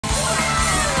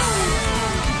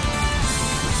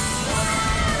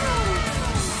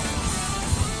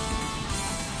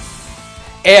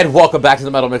And welcome back to the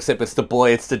Metal Mixtape. It's the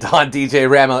boy, it's the Don DJ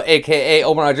Ramo, aka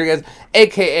Omar Rodriguez,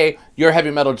 aka your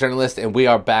heavy metal journalist, and we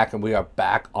are back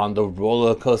on the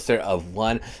roller coaster of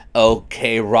One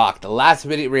OK Rock. The last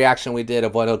video reaction we did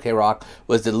of One OK Rock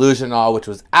was Delusional, which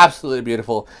was absolutely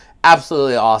beautiful,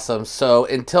 absolutely awesome. So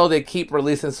until they keep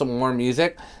releasing some more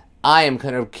music, I am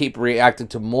going to keep reacting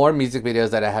to more music videos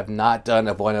that I have not done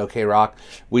of One OK Rock.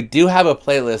 We do have a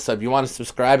playlist, so if you want to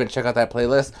subscribe and check out that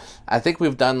playlist, I think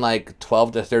we've done like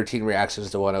 12 to 13 reactions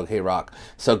to One OK Rock.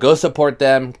 So go support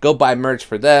them, go buy merch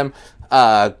for them,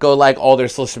 go like all their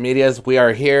social medias. We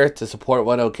are here to support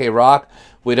One OK Rock.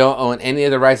 We don't own any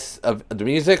of the rights of the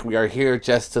music. We are here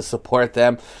just to support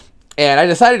them. And I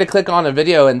decided to click on a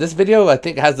video, and this video I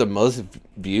think has the most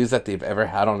views that they've ever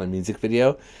had on a music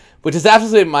video, which is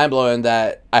absolutely mind-blowing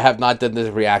that I have not done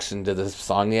this reaction to this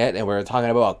song yet, and we're talking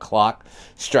about Clock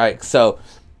Strike. So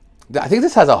I think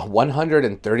this has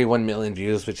 131 million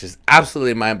views, which is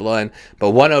absolutely mind-blowing,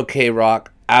 but One OK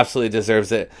Rock absolutely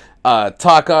deserves it.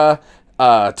 Taka,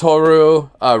 Toru,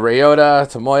 Ryota,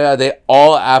 Tomoya, they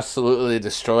all absolutely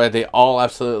destroy it. They all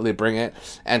absolutely bring it.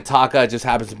 And Taka just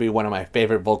happens to be one of my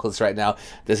favorite vocalists right now.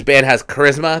 This band has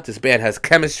charisma. This band has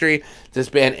chemistry. This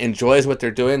band enjoys what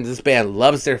they're doing. This band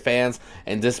loves their fans.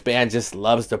 And this band just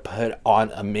loves to put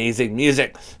on amazing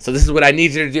music. So this is what I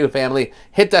need you to do, family.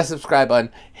 Hit that subscribe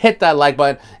button. Hit that like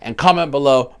button. And comment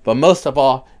below. But most of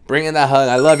all, bring in that hug.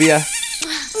 I love you.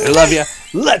 I love you.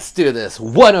 Let's do this.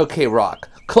 One OK Rock.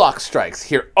 Clock Strikes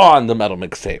here on the Metal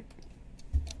Mixtape.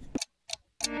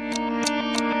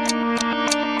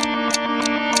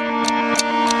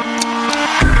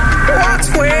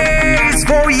 What's waits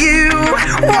for you?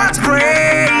 What's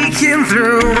breaking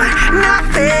through?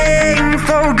 Nothing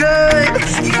for good.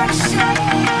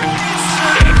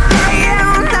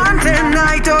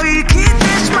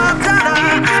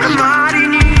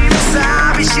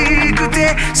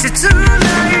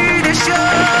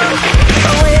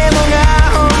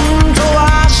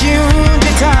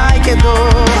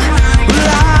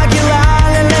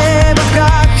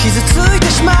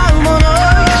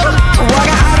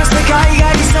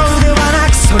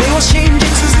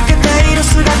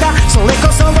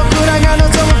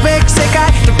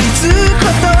 So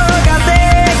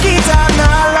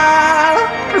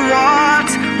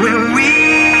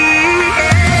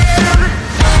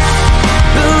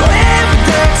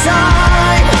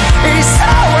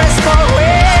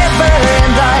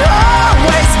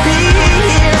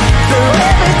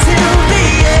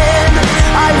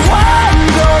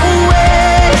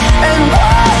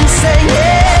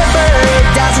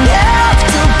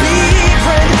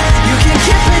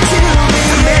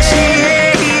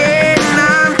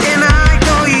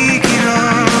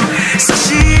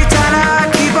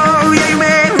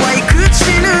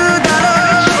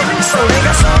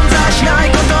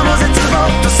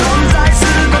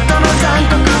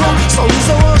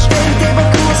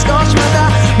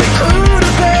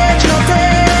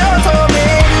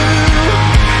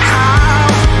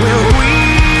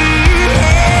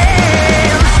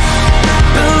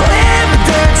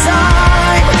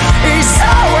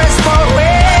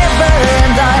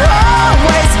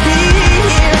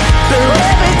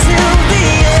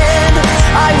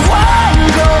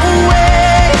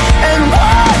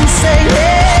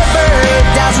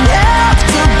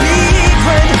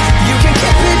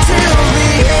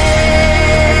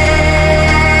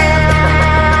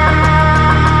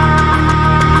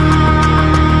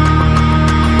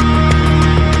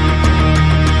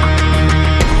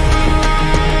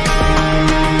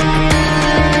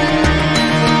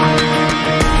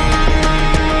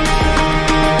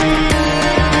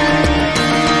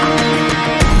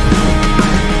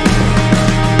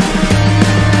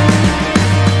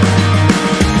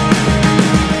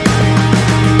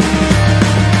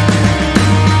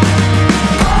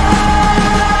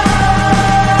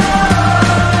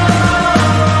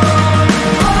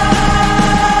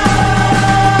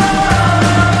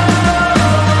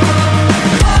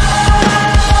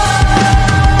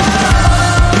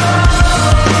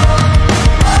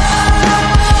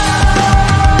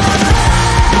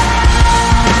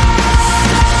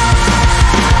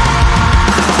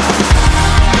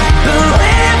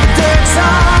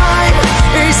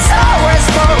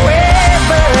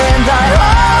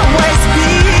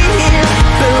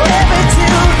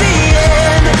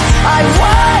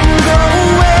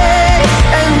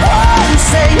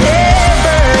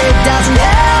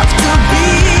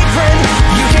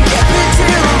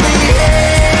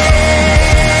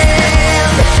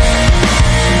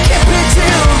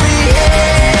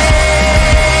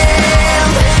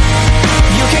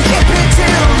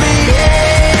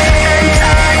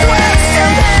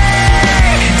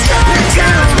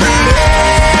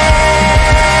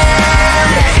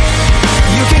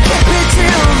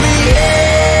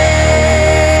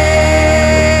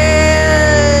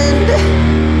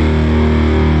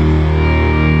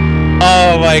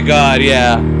my god,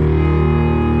 yeah.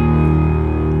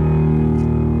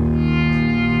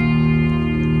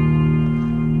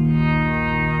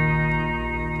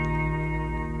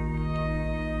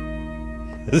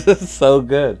 This is so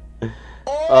good.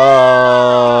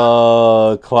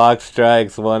 Oh, clock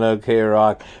strikes, one OK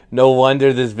Rock. No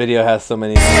wonder this video has so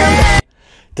many views.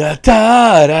 Da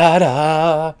da da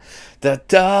da. Da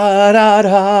da da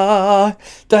da.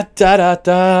 Da da da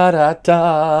da da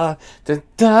da. Da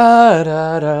da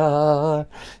da da.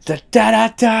 Da da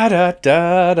da da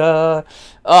da da.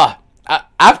 Ah,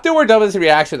 after we're done with this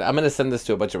reaction, I'm gonna send this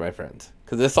to a bunch of my friends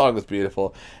because this song is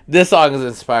beautiful. This song is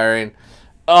inspiring.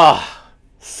 Ah.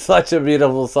 Such a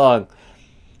beautiful song.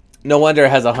 No wonder it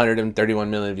has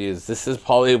 131 million views. This is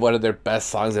probably one of their best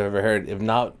songs I've ever heard, if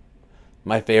not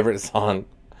my favorite song.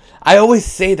 I always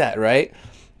say that, right?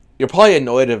 You're probably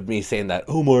annoyed of me saying that.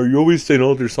 Omar, you always saying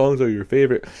all their songs are your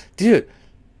favorite. Dude,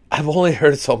 I've only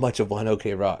heard so much of One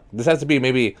OK Rock. This has to be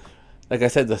maybe, like I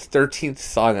said, the 13th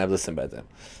song I've listened by them.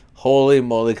 Holy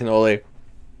moly cannoli.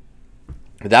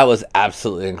 That was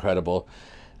absolutely incredible.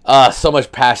 So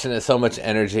much passion and so much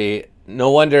energy.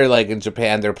 No wonder, like, in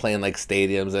Japan, they're playing, like,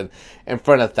 stadiums and in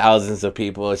front of thousands of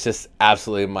people. It's just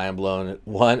absolutely mind-blowing.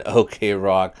 One OK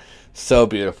Rock. So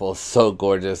beautiful. So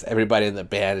gorgeous. Everybody in the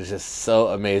band is just so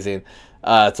amazing.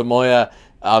 Tomoya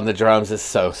on the drums is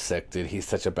so sick, dude. He's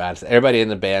such a badass. Everybody in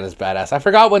the band is badass. I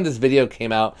forgot when this video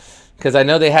came out because I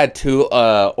know they had two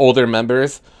older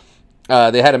members.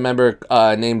 They had a member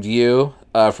named Yu.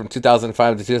 From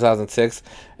 2005 to 2006,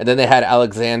 and then they had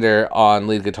Alexander on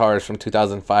lead guitars from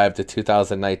 2005 to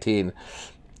 2019.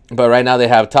 But right now they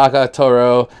have Taka,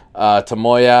 Toro,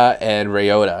 Tomoya, and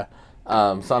Ryota.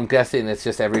 So I'm guessing it's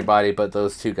just everybody but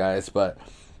those two guys. But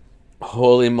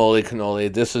holy moly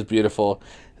cannoli, this was beautiful.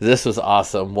 This was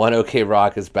awesome. One OK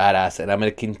Rock is badass, and I'm going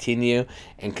to continue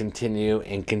and continue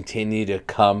and continue to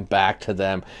come back to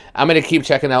them. I'm going to keep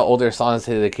checking out older songs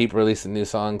until they keep releasing new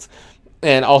songs.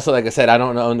 And also, like I said, I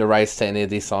don't own the rights to any of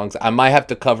these songs. I might have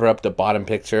to cover up the bottom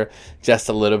picture just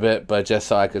a little bit, but just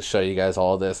so I could show you guys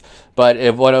all of this. But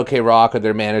if One OK Rock or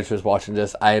their manager is watching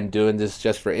this, I am doing this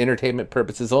just for entertainment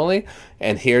purposes only,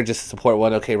 and here just to support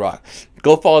One OK Rock.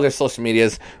 Go follow their social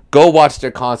medias. Go watch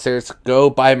their concerts. Go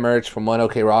buy merch from One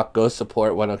OK Rock. Go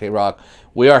support One OK Rock.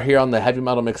 We are here on the Heavy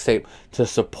Metal Mixtape to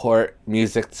support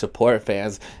music, support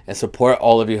fans, and support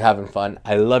all of you having fun.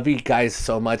 I love you guys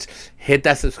so much. Hit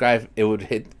that subscribe. It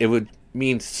would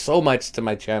mean so much to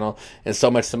my channel and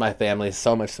so much to my family,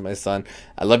 so much to my son.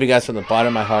 I love you guys from the bottom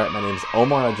of my heart. My name is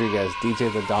Omar Rodriguez,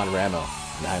 DJ the Don Ramo,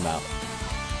 and I'm out.